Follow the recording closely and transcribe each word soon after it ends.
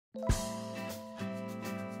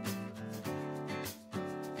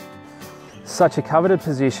Such a coveted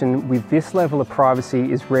position with this level of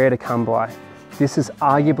privacy is rare to come by. This is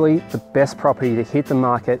arguably the best property to hit the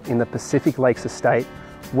market in the Pacific Lakes estate.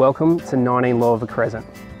 Welcome to 19 Lawver Crescent.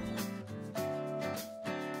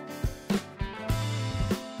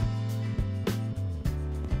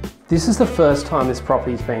 This is the first time this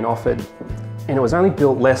property has been offered, and it was only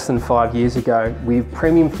built less than 5 years ago with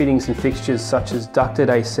premium fittings and fixtures such as ducted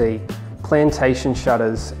AC, plantation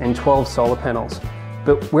shutters and 12 solar panels.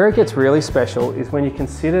 But where it gets really special is when you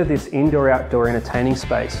consider this indoor-outdoor entertaining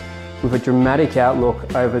space with a dramatic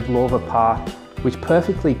outlook over Lawver Park, which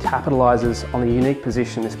perfectly capitalises on the unique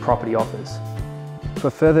position this property offers. For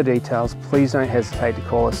further details, please don't hesitate to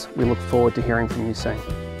call us. We look forward to hearing from you soon.